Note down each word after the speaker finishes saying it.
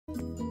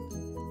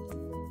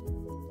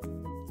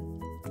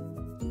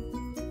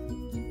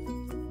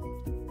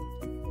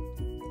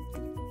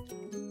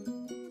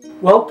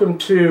Welcome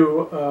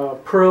to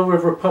Pearl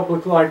River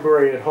Public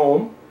Library at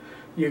Home.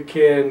 You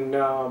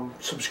can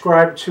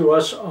subscribe to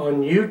us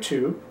on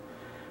YouTube.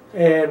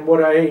 And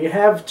what I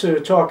have to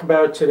talk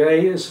about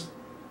today is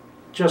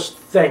just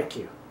thank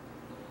you.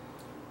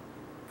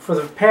 For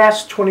the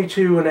past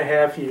 22 and a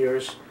half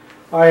years,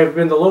 I have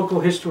been the local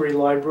history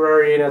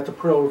librarian at the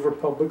Pearl River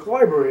Public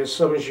Library, as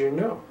some of you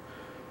know.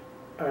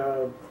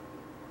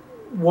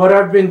 What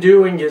I've been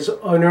doing is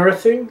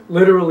unearthing,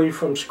 literally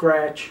from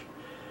scratch,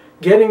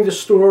 getting the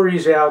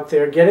stories out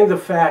there, getting the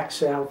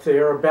facts out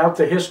there about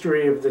the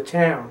history of the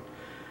town,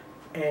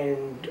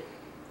 and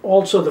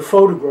also the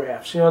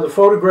photographs. You know, the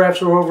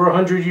photographs are over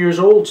 100 years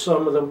old,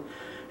 some of them,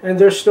 and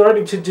they're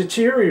starting to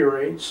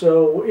deteriorate.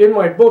 So in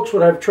my books,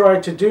 what I've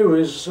tried to do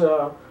is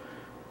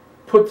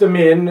put them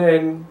in,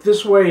 and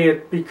this way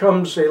it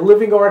becomes a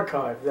living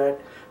archive that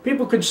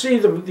people can see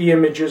the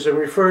images and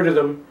refer to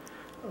them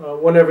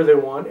whenever they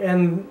want,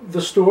 and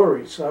the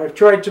stories. I've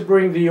tried to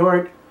bring the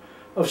art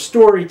of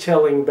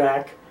storytelling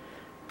back,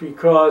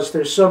 because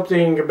there's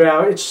something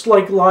about it's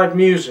like live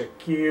music.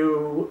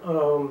 There's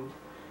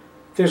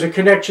a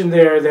connection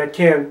there that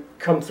can't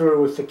come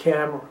through with the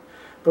camera.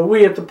 But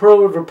we at the Pearl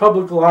River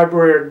Public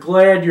Library are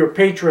glad you're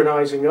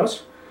patronizing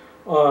us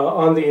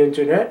on the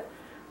internet.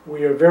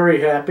 We are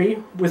very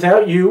happy.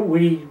 Without you,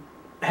 we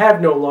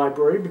have no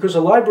library, because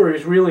a library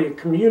is really a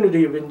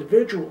community of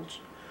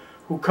individuals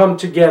who come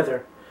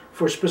together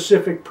for a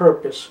specific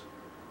purpose,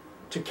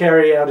 to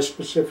carry out a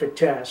specific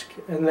task,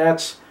 and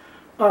that's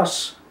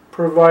us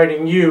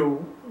providing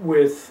you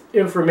with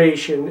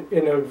information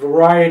in a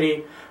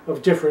variety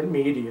of different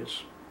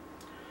medias.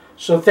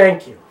 So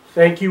thank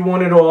you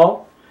one and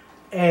all.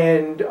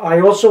 And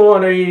I also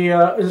want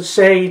to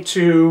say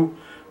to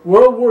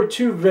World War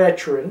II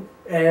veteran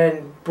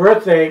and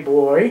birthday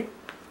boy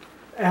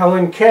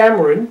Alan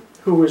Cameron,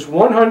 who is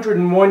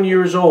 101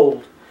 years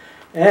old,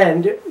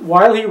 and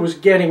while he was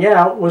getting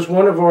out was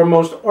one of our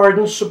most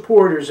ardent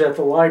supporters at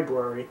the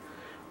library,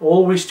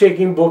 always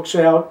taking books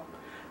out,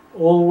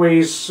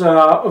 always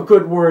a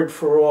good word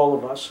for all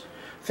of us.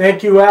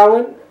 Thank you,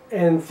 Alan,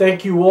 and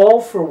thank you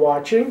all for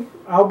watching.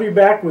 I'll be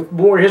back with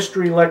more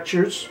history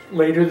lectures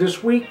later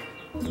this week.